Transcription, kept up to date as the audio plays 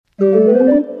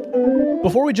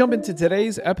Before we jump into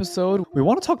today's episode, we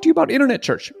want to talk to you about Internet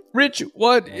Church. Rich,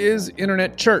 what is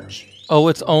Internet Church? Oh,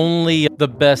 it's only the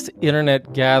best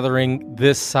internet gathering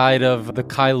this side of the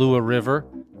Kailua River.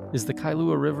 Is the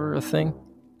Kailua River a thing?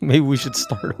 Maybe we should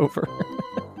start over.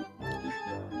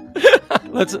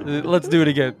 Let's do it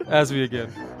again. Ask me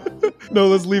again. No,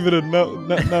 let's leave it in. Now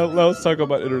let's talk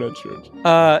about Internet Church.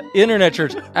 Internet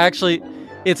Church. Actually,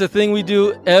 it's a thing we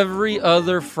do every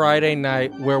other Friday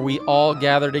night where we all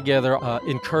gather together,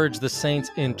 encourage the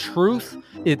saints in truth.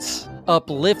 It's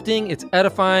uplifting. It's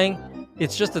edifying.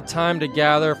 It's just a time to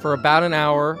gather for about an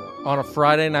hour on a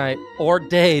Friday night or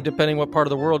day, depending what part of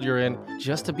the world you're in,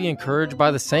 just to be encouraged by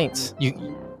the saints.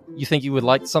 You think you would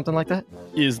like something like that?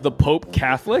 Is the Pope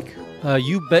Catholic?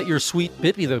 You bet your sweet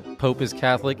bippy the Pope is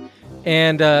Catholic.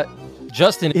 And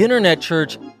Justin, Internet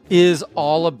Church is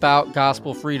all about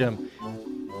gospel freedom.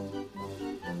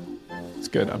 It's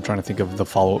good. I'm trying to think of the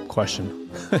follow-up question.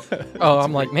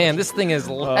 I'm like, man, this thing is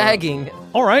lagging.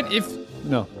 All right.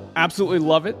 No, absolutely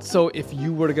love it. So if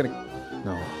you were to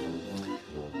no.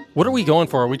 What are we going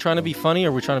for? Are we trying to be funny or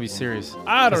are we trying to be serious?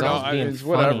 I don't know. It's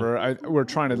whatever. We're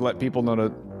trying to let people know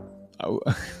to...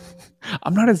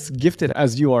 I'm not as gifted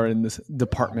as you are in this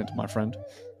department, my friend.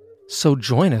 So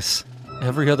join us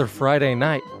every other Friday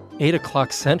night, 8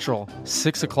 o'clock Central,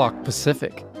 6 o'clock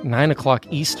Pacific, 9 o'clock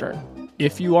Eastern.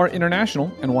 If you are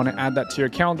international and want to add that to your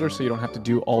calendar so you don't have to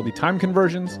do all the time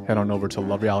conversions, head on over to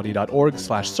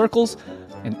lovereality.org/circles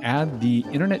and add the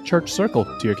Internet Church Circle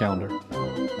to your calendar.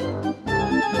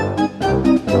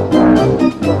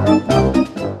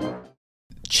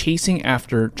 Chasing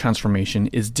after transformation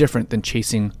is different than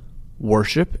chasing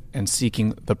worship and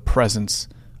seeking the presence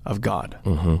of God.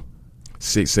 Mm-hmm.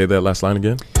 Say that last line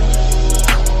again.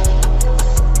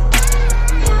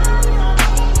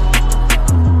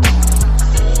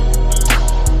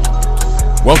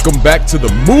 Welcome back to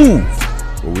The Move,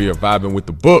 where we are vibing with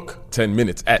the book 10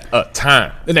 minutes at a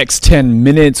time. The next 10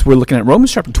 minutes, we're looking at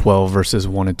Romans chapter 12, verses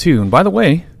 1 and 2. And by the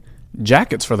way,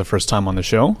 jackets for the first time on the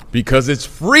show. Because it's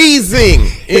freezing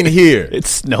in here.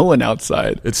 It's snowing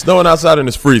outside. It's snowing outside and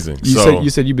it's freezing. You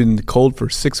said you've been cold for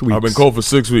 6 weeks. I've been cold for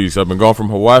 6 weeks. I've been gone from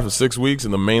Hawaii for 6 weeks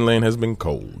and the mainland has been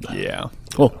cold. Yeah.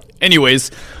 Well,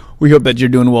 anyways, we hope that you're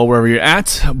doing well wherever you're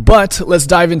at. But let's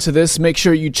dive into this. Make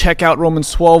sure you check out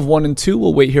Romans 12, 1 and 2.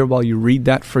 We'll wait here while you read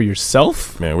that for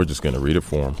yourself. Man, we're just going to read it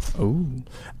for them. Oh.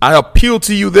 I appeal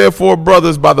to you, therefore,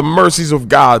 brothers, by the mercies of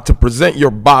God, to present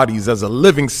your bodies as a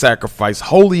living sacrifice,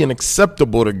 holy and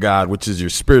acceptable to God, which is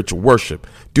your spiritual worship.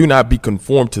 Do not be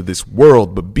conformed to this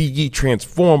world, but be ye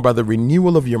transformed by the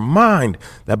renewal of your mind,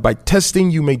 that by testing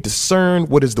you may discern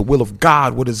what is the will of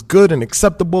God, what is good and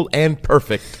acceptable and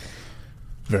perfect.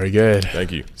 Very good.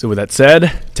 Thank you. So with that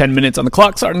said, 10 minutes on the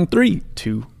clock, starting in 3,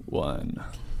 2, 1.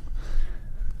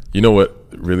 You know what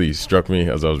really struck me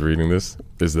as I was reading this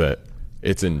is that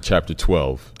it's in chapter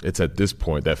 12. It's at this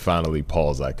point that finally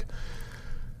Paul's like,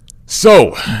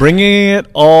 so, bringing it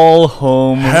all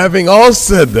home. Having all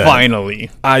said that,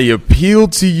 finally, I appeal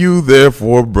to you,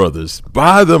 therefore, brothers,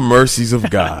 by the mercies of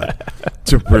God,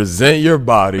 to present your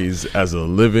bodies as a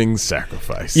living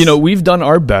sacrifice. You know, we've done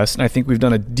our best, and I think we've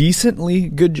done a decently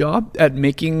good job at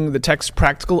making the text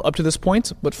practical up to this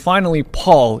point. But finally,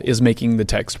 Paul is making the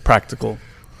text practical.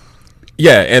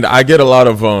 Yeah, and I get a lot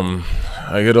of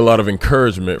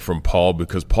encouragement from Paul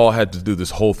because Paul had to do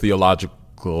this whole theological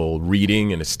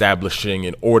reading and establishing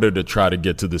in order to try to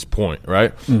get to this point,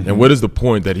 right? Mm-hmm. And what is the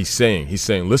point that he's saying? He's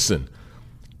saying, listen,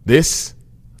 this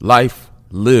life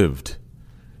lived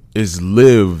is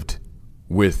lived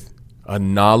with a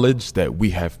knowledge that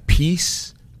we have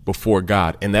peace before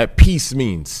God. And that peace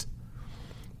means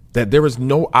that there is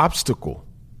no obstacle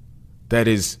that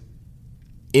is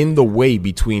in the way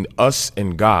between us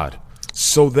and God,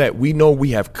 so that we know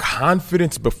we have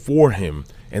confidence before him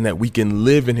and that we can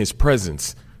live in his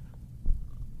presence.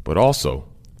 But also,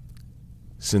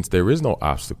 since there is no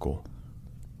obstacle,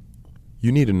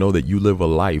 you need to know that you live a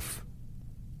life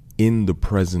in the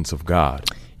presence of God.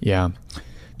 Yeah.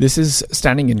 This is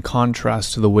standing in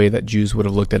contrast to the way that Jews would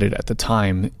have looked at it at the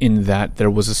time, in that there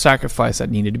was a sacrifice that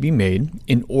needed to be made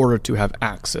in order to have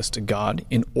access to God,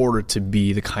 in order to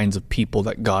be the kinds of people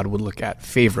that God would look at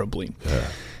favorably. Yeah.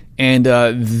 And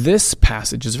this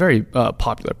passage is a very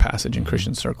popular passage in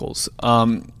Christian circles.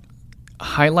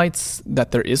 Highlights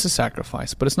that there is a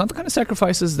sacrifice, but it's not the kind of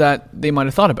sacrifices that they might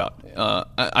have thought about.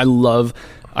 I love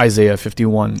Isaiah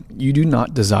 51. You do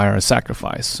not desire a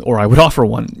sacrifice, or I would offer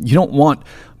one. You don't want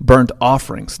burnt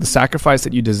offerings. The sacrifice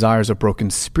that you desire is a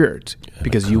broken spirit,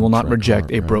 because you will not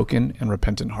reject a broken and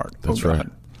repentant heart. That's right.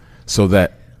 So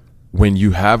that when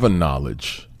you have a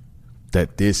knowledge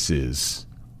that this is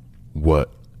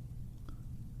what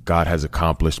God has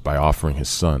accomplished by offering his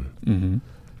son,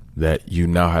 that you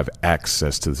now have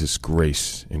access to this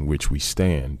grace in which we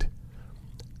stand,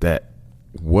 that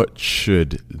what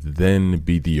should then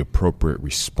be the appropriate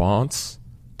response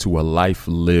to a life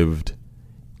lived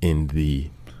in the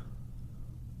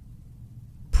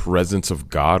presence of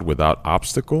God without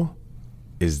obstacle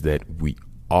is that we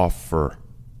offer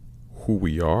who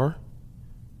we are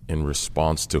in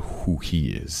response to who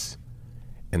he is.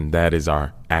 And that is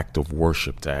our act of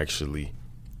worship, to actually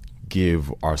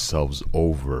give ourselves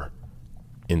over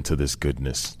into this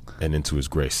goodness and into his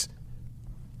grace.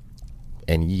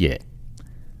 And yet,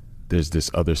 there's this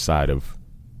other side of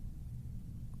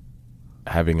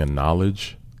having a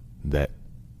knowledge that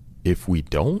if we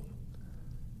don't,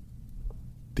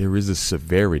 there is a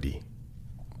severity.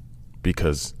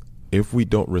 Because if we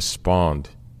don't respond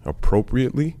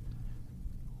appropriately,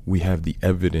 we have the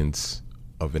evidence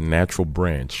of a natural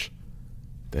branch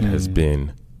that has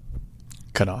been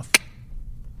cut off.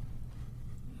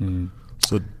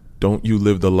 So don't you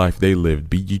live the life they lived.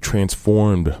 Be ye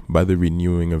transformed by the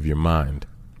renewing of your mind.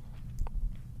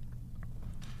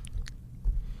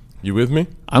 You with me?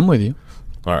 I'm with you.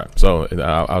 All right. So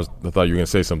I thought you were going to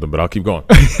say something, but I'll keep going.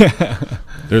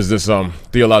 There's this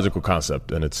theological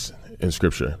concept, and it's in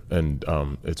Scripture, and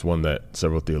it's one that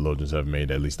several theologians have made,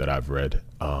 at least that I've read.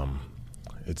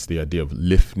 It's the idea of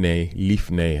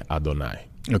lifnei Adonai,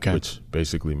 which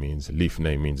basically means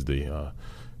lifnei means the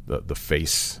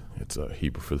face. It's a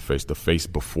Hebrew for the face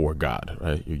before God,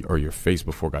 right? Or your face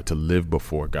before God, to live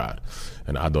before God.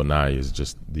 And Adonai is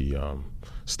just the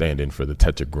stand-in for the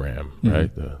tetragram,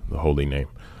 right? The holy name.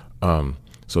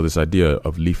 So this idea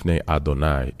of lifnei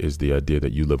Adonai is the idea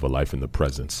that you live a life in the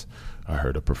presence. I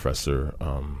heard a professor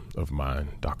of mine,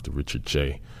 Dr. Richard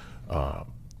J.,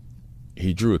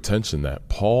 he drew attention that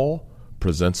Paul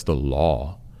presents the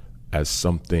law as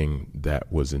something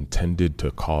that was intended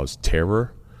to cause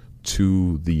terror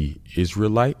to the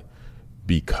Israelite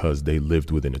because they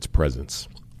lived within its presence.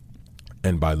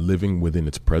 And by living within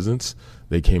its presence,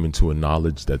 they came into a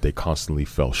knowledge that they constantly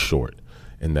fell short.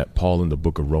 And that Paul in the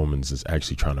book of Romans is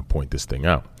actually trying to point this thing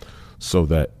out. So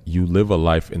that you live a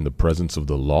life in the presence of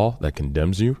the law that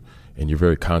condemns you, and you're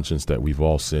very conscious that we've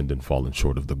all sinned and fallen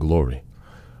short of the glory.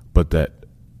 But that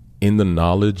in the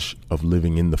knowledge of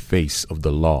living in the face of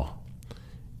the law,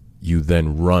 you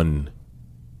then run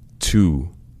to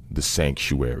the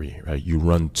sanctuary, right? You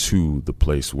run to the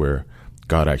place where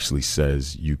God actually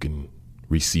says you can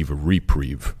receive a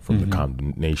reprieve from the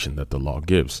condemnation that the law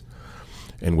gives.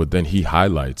 And what then he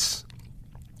highlights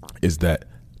is that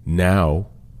now,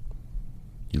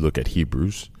 you look at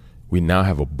Hebrews, we now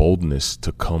have a boldness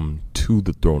to come to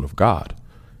the throne of God.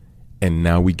 And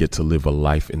now we get to live a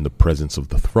life in the presence of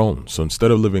the throne. So instead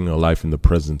of living a life in the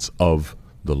presence of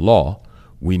the law,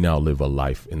 we now live a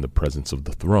life in the presence of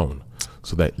the throne.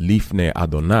 So that lifnei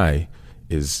Adonai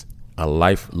is a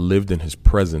life lived in his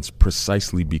presence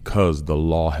precisely because the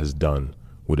law has done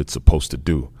what it's supposed to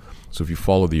do. So if you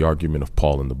follow the argument of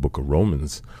Paul in the book of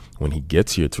Romans, when he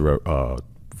gets here to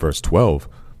verse 12,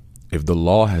 if the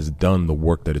law has done the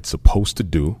work that it's supposed to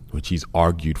do, which he's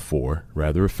argued for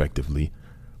rather effectively,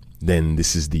 then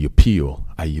this is the appeal.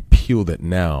 I appeal that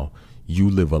now you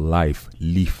live a life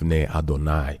lifnei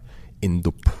Adonai, in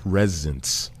the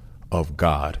presence of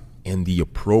God. And the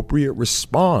appropriate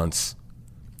response,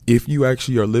 if you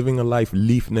actually are living a life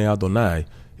lifnei Adonai,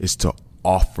 is to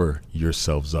offer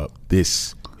yourselves up.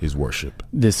 This is worship.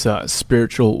 This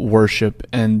spiritual worship,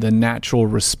 and the natural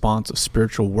response of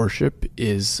spiritual worship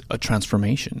is a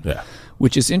transformation. Yeah.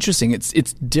 Which is interesting.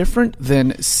 It's different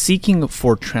than seeking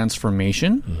for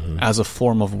transformation as a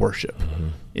form of worship.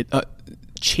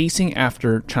 Chasing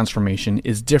after transformation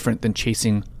is different than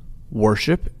chasing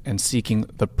worship and seeking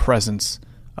the presence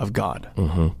of God.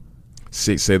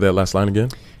 Say that last line again.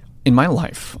 In my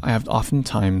life, I have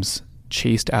oftentimes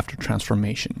chased after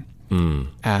transformation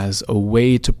as a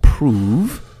way to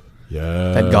prove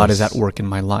that God is at work in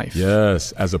my life.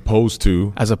 Yes, as opposed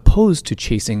to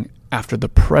chasing after the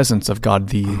presence of God,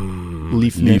 the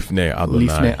lifnei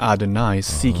Adonai,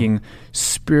 seeking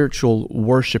spiritual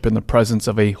worship in the presence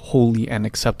of a holy and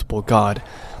acceptable God.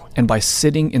 And by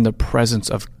sitting in the presence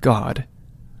of God,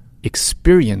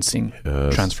 experiencing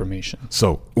transformation.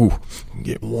 So,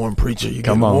 get warm, preacher. You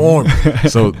get warm.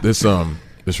 So this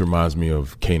reminds me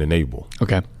of Cain and Abel.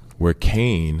 Okay. Where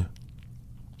Cain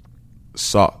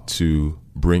sought to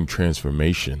bring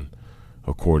transformation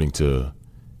according to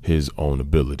his own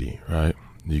ability, right?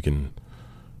 You can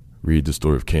read the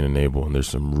story of Cain and Abel, and there's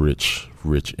some rich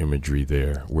imagery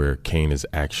there where Cain is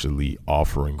actually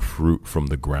offering fruit from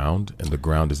the ground, and the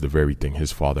ground is the very thing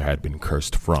his father had been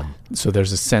cursed from. So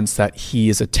there's a sense that he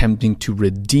is attempting to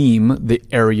redeem the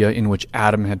area in which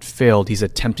Adam had failed. He's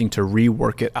attempting to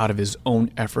rework it out of his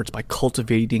own efforts by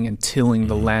cultivating and tilling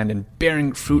the land and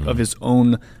bearing fruit of his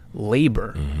own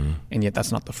labor. And yet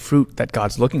that's not the fruit that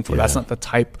God's looking for. That's not the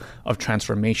type of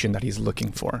transformation that he's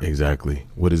looking for. Exactly.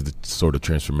 What is the sort of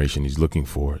transformation he's looking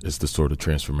for? It's the sort of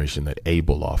transformation that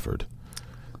Abel offered.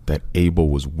 That Abel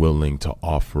was willing to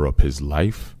offer up his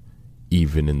life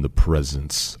even in the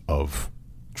presence of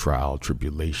trial,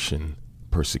 tribulation,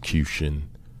 persecution.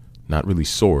 Not really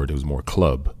sword, it was more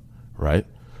club, right?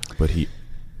 But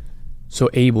So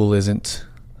Abel isn't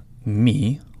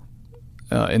me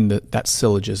in that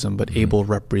syllogism, but Abel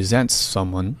represents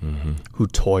someone who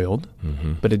toiled,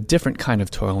 but a different kind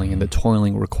of toiling, and the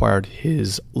toiling required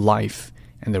his life,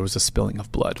 and there was a spilling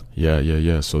of blood.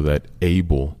 Yeah. So that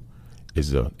Abel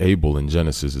in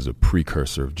Genesis is a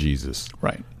precursor of Jesus.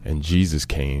 Right. And Jesus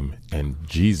came, and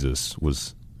Jesus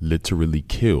was literally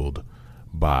killed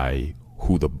by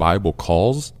who the Bible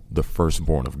calls the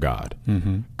firstborn of God.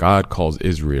 God calls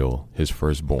Israel his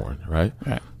firstborn, right?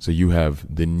 So you have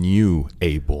the new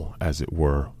Abel, as it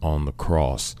were, on the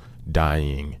cross,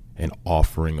 dying and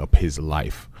offering up his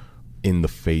life in the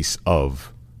face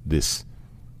of this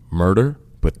murder,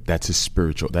 but that's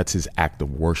his act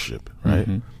of worship, right?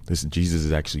 Jesus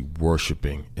is actually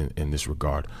worshiping in this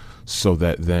regard. So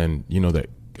that then, that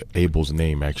Abel's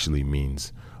name actually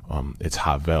means, it's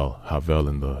Havel. Havel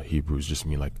in the Hebrews just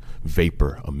mean like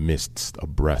vapor, a mist, a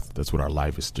breath. That's what our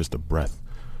life is, just a breath.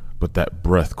 But that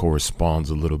breath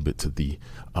corresponds a little bit to the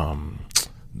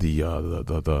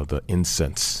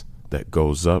incense that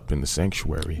goes up in the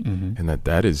sanctuary, and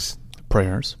that is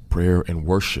prayer and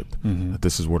worship. That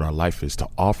this is what our life is, to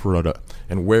offer it up.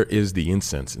 And where is the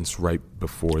incense? It's right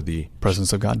before the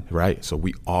presence of God. Right. So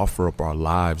we offer up our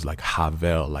lives like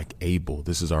Havel, like Abel.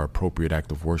 This is our appropriate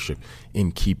act of worship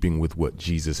in keeping with what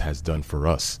Jesus has done for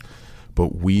us.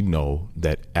 But we know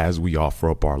that as we offer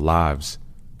up our lives,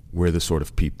 we're the sort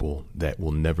of people that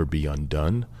will never be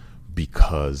undone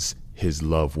because his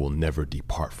love will never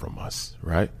depart from us,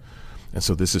 right? And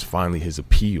so this is finally his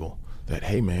appeal that,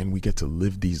 hey, man, we get to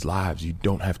live these lives. You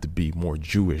don't have to be more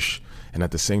Jewish. And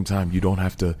at the same time, you don't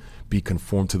have to be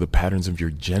conformed to the patterns of your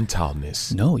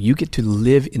Gentileness. No, you get to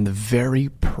live in the very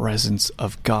presence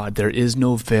of God. There is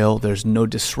no veil. There's no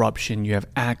disruption. You have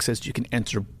access. You can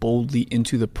enter boldly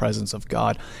into the presence of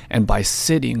God. And by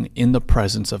sitting in the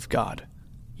presence of God,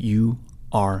 you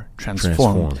are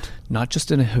transformed. Not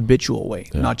just in a habitual way,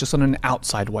 not just on an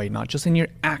outside way, not just in your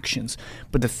actions,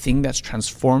 but the thing that's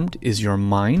transformed is your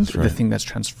mind. The thing that's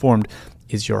transformed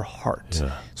is your heart.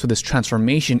 So this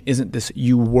transformation isn't this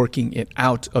you working it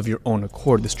out of your own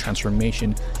accord. This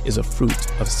transformation is a fruit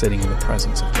of sitting in the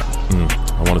presence of God.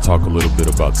 I want to talk a little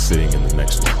bit about sitting in the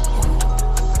next one.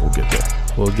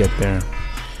 We'll get there.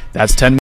 That's 10